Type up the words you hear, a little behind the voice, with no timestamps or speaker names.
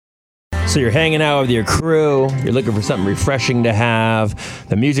So you're hanging out with your crew. You're looking for something refreshing to have.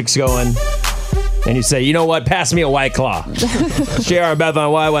 The music's going. And you say, you know what? Pass me a Whiteclaw. JR and Beth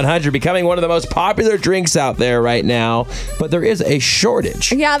on Y100 becoming one of the most popular drinks out there right now. But there is a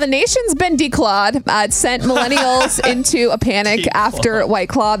shortage. Yeah, the nation's been declawed. It sent millennials into a panic after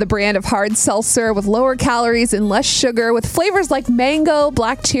Whiteclaw, the brand of hard seltzer with lower calories and less sugar with flavors like mango,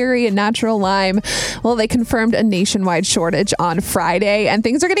 black cherry, and natural lime. Well, they confirmed a nationwide shortage on Friday. And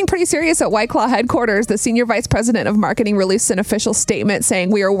things are getting pretty serious at Whiteclaw headquarters. The senior vice president of marketing released an official statement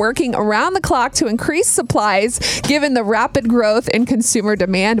saying, we are working around the clock to increase supplies given the rapid growth in consumer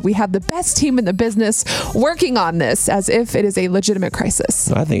demand. We have the best team in the business working on this as if it is a legitimate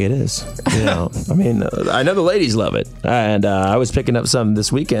crisis. I think it is. You know, I mean, I know the ladies love it. And I was picking up some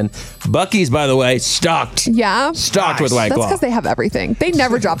this weekend. Buc-ee's, by the way, stocked. Yeah. Stocked with White Claw. That's because they have everything. They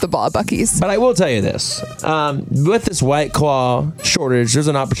never drop the ball at Buc-ee's. But I will tell you this. With this White Claw shortage, there's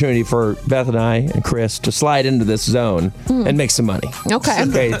an opportunity for Beth and I and Chris to slide into this zone and make some money.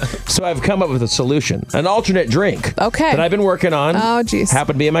 Okay. So I've come up with a solution. An alternate drink. Okay. That I've been working on. Oh, geez.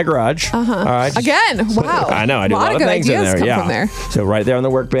 Happened to be in my garage. Uh-huh. All right. Again. Wow. I know. I do a lot of good things in ideas there. come Yeah. from there. So right there on the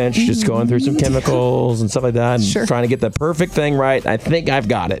workbench, just going through some chemicals and stuff like that, and Sure. trying to get the perfect thing right. I think I've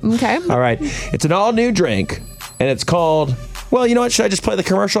got it. Okay. All right. It's an all-new drink, and it's called... Well, you know what? Should I just play the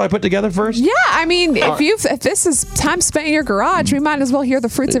commercial I put together first? Yeah, I mean, if this is time spent in your garage, we might as well hear the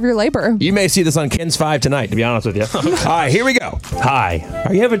fruits of your labor. You may see this on Ken's 5 tonight, to be honest with you. All right, here we go. Hi.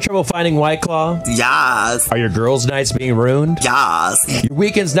 Are you having trouble finding White Claw? Yes. Are your girls' nights being ruined? Yes. Your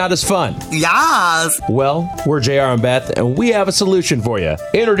weekend's not as fun? Yes. Well, we're JR and Beth, and we have a solution for you.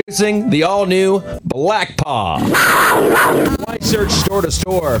 Introducing the all-new Black Paw. Why search store to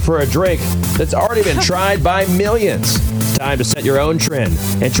store for a drink that's already been tried by millions? It's time to set your own trend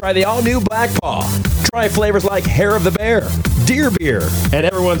and try the all-new Black Paw. Try flavors like Hair of the Bear, Deer Beer, and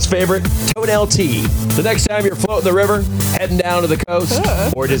everyone's favorite, Toenail Tea. The next time you're floating the river, heading down to the coast,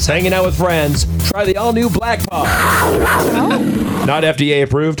 or just hanging out with friends, try the all-new Black Paw. Not FDA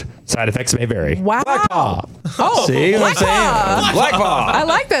approved. Side effects may vary. Wow. Black Paw. Oh, see what I'm saying? Paw. Black Paw. I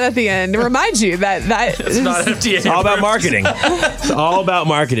like that at the end. It reminds you that It's not FDA. It's all about marketing. It's all about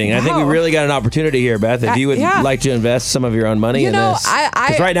marketing. I think we Wow. really got an opportunity here, Beth. If you would like to invest some of your own money in this.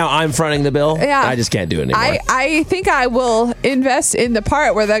 Because right now I'm fronting the bill. Yeah. I just can't do it anymore. I think I will invest in the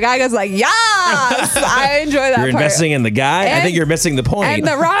part where the guy goes like, yes! I enjoy that You're part. investing in the guy? I think you're missing the point. And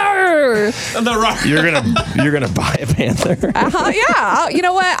the roar. You're gonna buy a panther. Yeah. You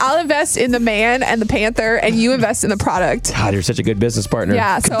know what? I'll invest in the man and the panther, and you invest in the product. God, you're such a good business partner.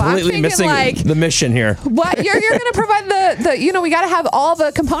 Yeah, so I'm completely thinking missing like, the mission here. What you're going to provide the we got to have all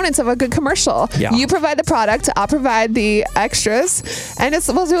the components of a good commercial. Yeah. You provide the product, I'll provide the extras, and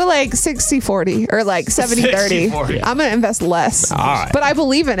we'll do it like 60-40 or like 70-30. 60-40. I'm going to invest less. All right. But I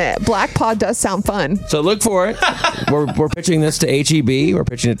believe in it. Black Paw does sound fun. So look for it. We're pitching this to HEB. We're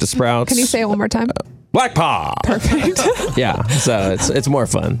pitching it to Sprouts. Can you say it one more time? Black Paw. Perfect. Yeah, so it's more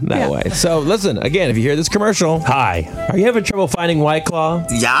fun that way. So listen, again, if you hear this commercial, hi. Are you having trouble finding White Claw?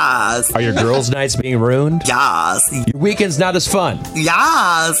 Yes. Are your girls' nights being ruined? Yes. Your weekend's not as fun?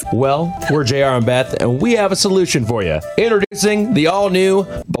 Yes. Well, we're JR and Beth, and we have a solution for you. Introducing the all-new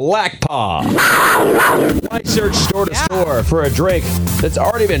Black Paw. Why search store to store for a drink that's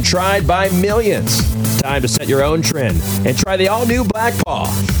already been tried by millions? It's time to set your own trend and try the all-new Black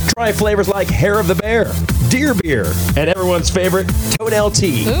Paw. Try flavors like Hair of the Bear, Deer Beer, and everyone's favorite, Toenail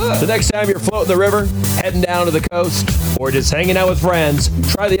Tea. The next time you're floating the river, heading down to the coast, or just hanging out with friends,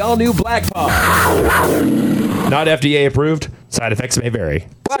 try the all-new Black Paw. Not FDA approved. Side effects may vary.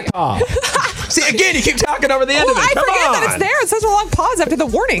 Black Paw. See, again, you keep talking over the end of it. I Come forget on. that it's there. It's such a long pause after the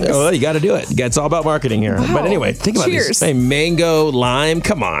warnings. Oh, well, you got to do it. It's all about marketing here. Wow. But anyway, think about Cheers. this. Hey, mango, lime,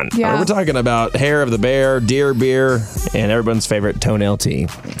 come on. Yeah. We're talking about Hair of the Bear, Deer Beer, and everyone's favorite Toenail Tea.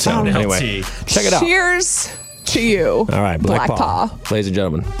 So anyway, Tea. check it out. Cheers to you. All right, Black Paw. Paw. Ladies and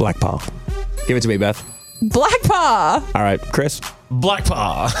gentlemen, Black Paw. Give it to me, Beth. Black Paw. All right, Chris. Black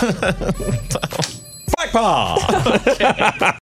Paw. Black Paw.